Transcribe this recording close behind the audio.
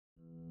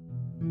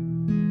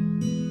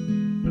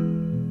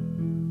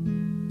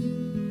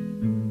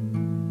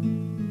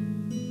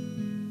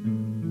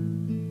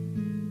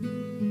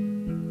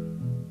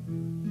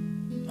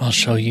I'll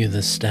show you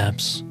the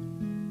steps.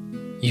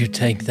 You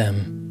take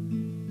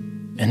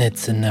them, and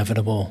it's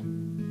inevitable.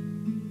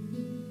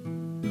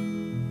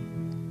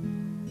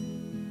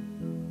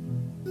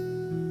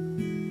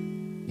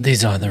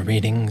 These are the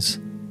readings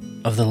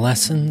of the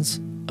lessons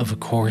of A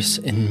Course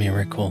in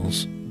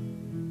Miracles.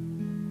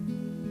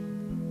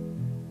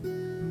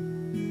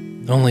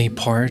 Only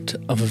part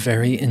of a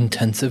very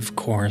intensive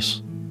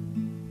course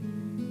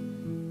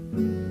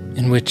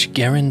in which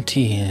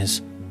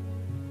guarantees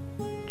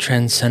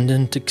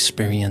transcendent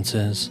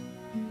experiences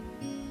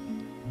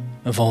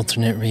of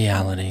alternate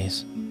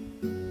realities.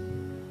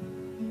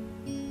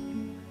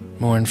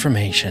 More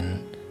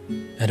information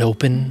at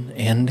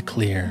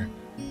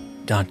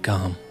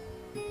openandclear.com.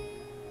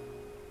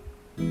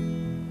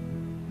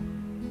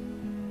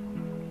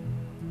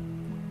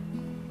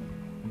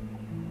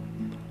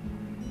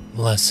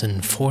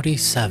 Lesson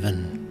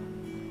 47.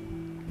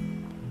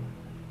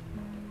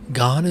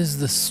 God is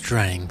the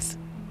strength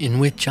in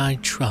which I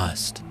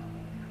trust.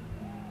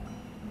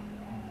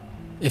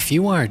 If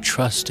you are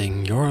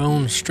trusting your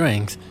own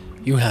strength,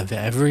 you have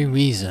every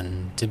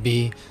reason to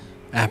be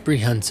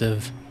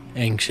apprehensive,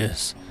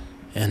 anxious,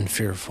 and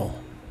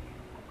fearful.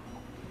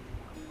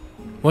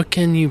 What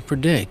can you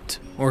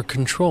predict or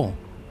control?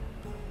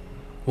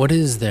 What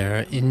is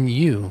there in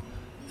you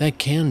that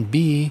can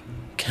be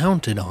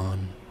counted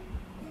on?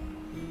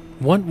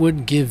 What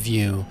would give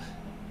you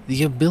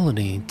the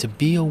ability to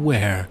be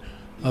aware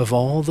of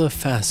all the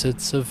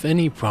facets of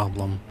any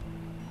problem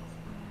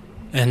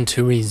and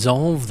to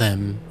resolve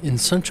them in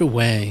such a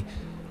way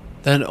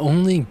that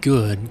only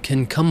good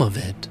can come of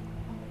it?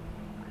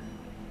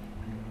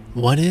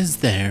 What is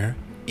there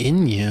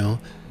in you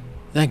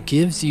that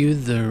gives you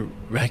the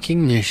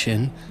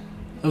recognition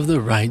of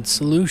the right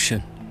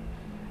solution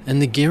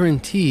and the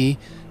guarantee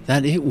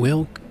that it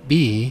will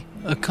be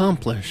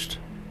accomplished?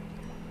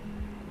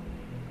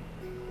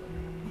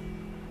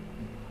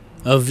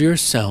 Of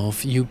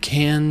yourself, you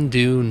can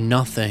do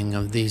nothing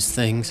of these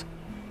things.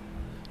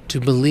 To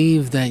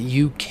believe that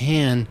you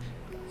can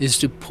is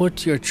to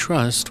put your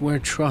trust where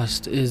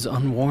trust is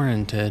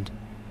unwarranted,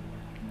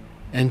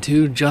 and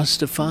to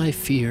justify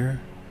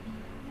fear,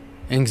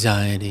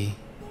 anxiety,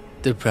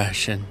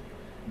 depression,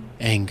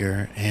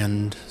 anger,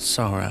 and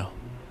sorrow.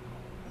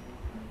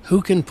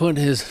 Who can put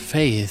his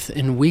faith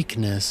in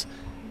weakness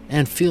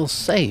and feel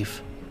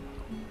safe?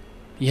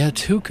 Yet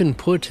who can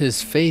put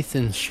his faith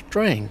in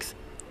strength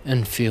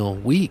and feel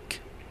weak?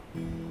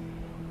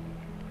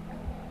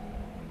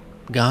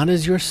 God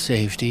is your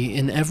safety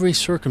in every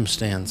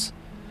circumstance.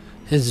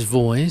 His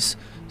voice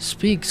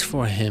speaks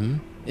for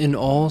him in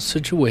all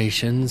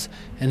situations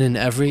and in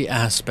every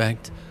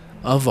aspect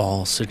of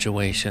all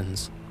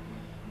situations,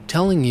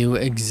 telling you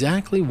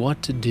exactly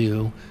what to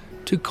do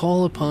to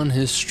call upon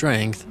his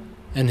strength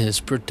and his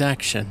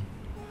protection.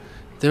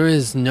 There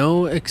is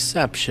no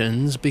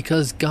exceptions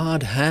because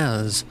God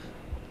has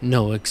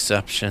no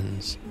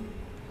exceptions.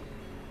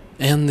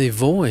 And the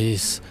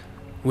voice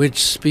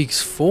which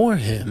speaks for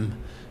him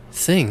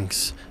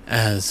thinks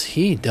as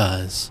he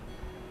does.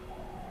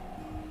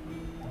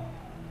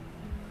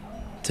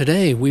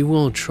 Today we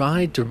will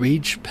try to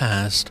reach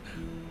past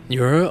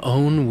your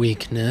own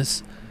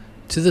weakness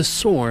to the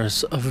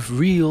source of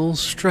real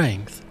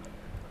strength.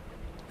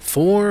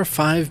 4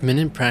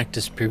 5-minute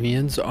practice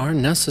periods are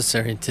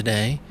necessary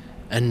today,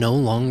 and no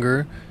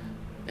longer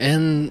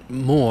and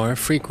more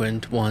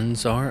frequent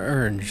ones are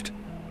urged.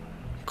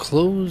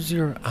 Close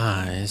your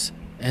eyes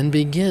and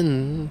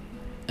begin,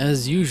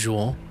 as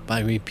usual, by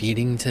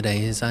repeating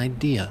today's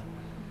idea.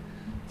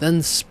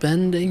 Then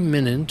spend a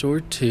minute or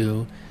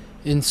two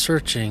in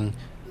searching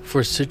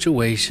for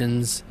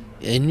situations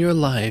in your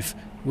life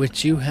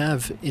which you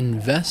have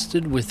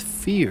invested with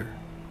fear,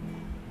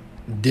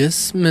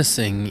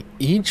 dismissing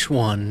each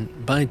one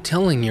by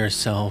telling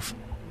yourself,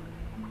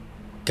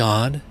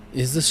 God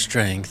is the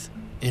strength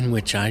in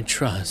which I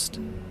trust.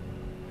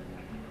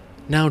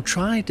 Now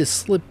try to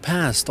slip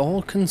past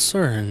all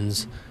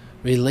concerns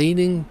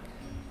relating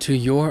to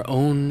your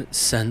own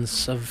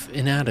sense of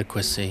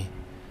inadequacy.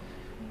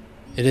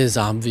 It is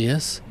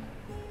obvious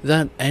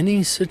that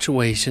any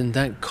situation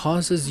that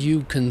causes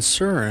you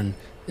concern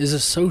is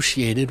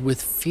associated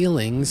with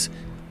feelings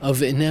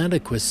of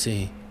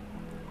inadequacy,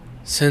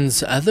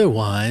 since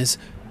otherwise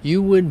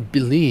you would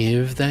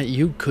believe that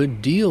you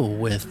could deal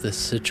with the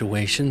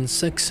situation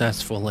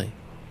successfully.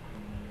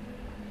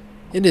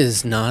 It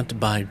is not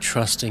by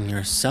trusting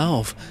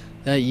yourself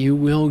that you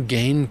will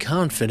gain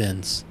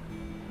confidence,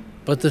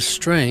 but the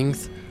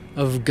strength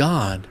of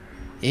God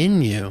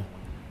in you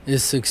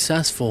is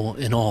successful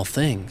in all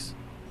things.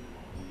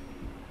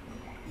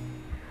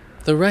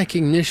 The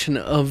recognition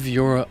of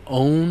your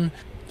own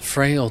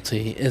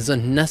frailty is a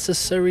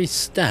necessary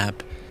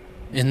step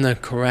in the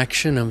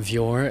correction of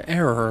your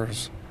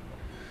errors,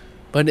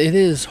 but it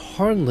is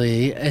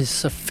hardly a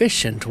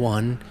sufficient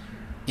one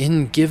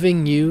in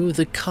giving you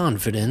the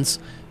confidence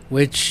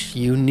which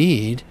you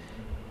need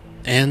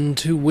and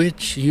to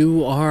which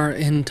you are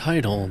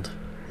entitled.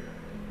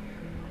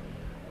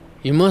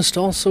 You must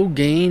also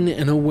gain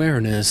an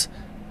awareness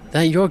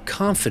that your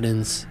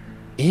confidence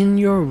in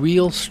your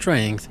real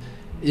strength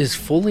is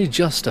fully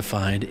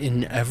justified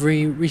in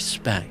every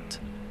respect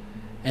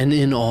and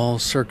in all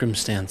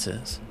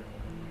circumstances.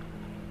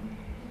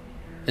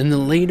 In the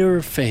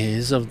later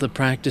phase of the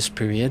practice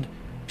period,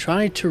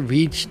 try to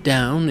reach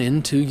down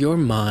into your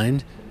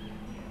mind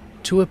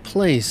to a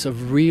place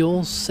of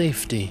real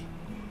safety.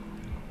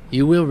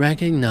 You will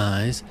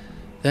recognize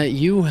that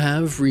you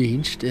have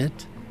reached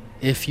it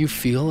if you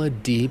feel a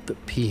deep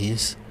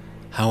peace,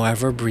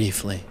 however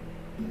briefly.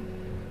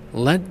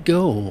 Let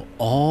go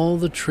all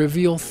the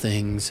trivial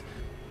things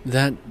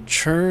that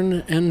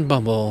churn and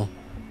bubble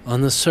on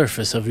the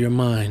surface of your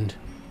mind,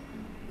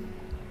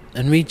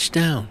 and reach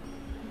down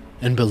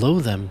and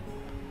below them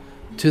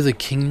to the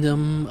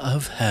kingdom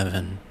of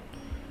heaven.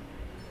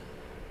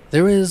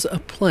 There is a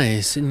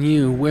place in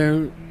you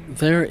where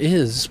there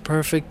is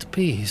perfect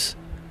peace.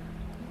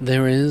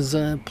 There is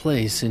a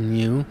place in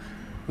you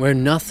where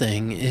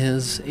nothing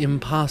is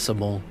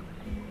impossible.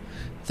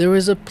 There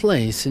is a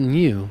place in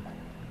you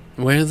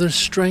where the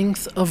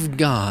strength of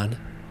God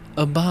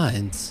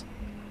abides.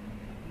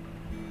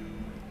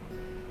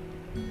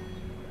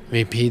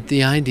 Repeat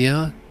the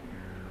idea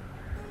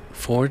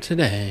for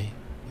today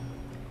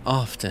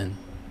often.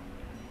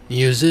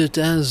 Use it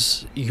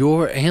as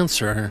your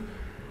answer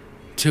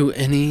to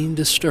any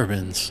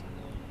disturbance.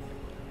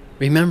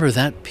 Remember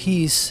that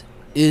peace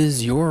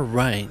is your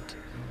right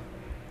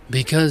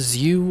because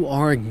you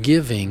are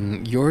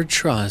giving your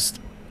trust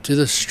to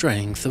the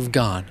strength of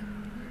God.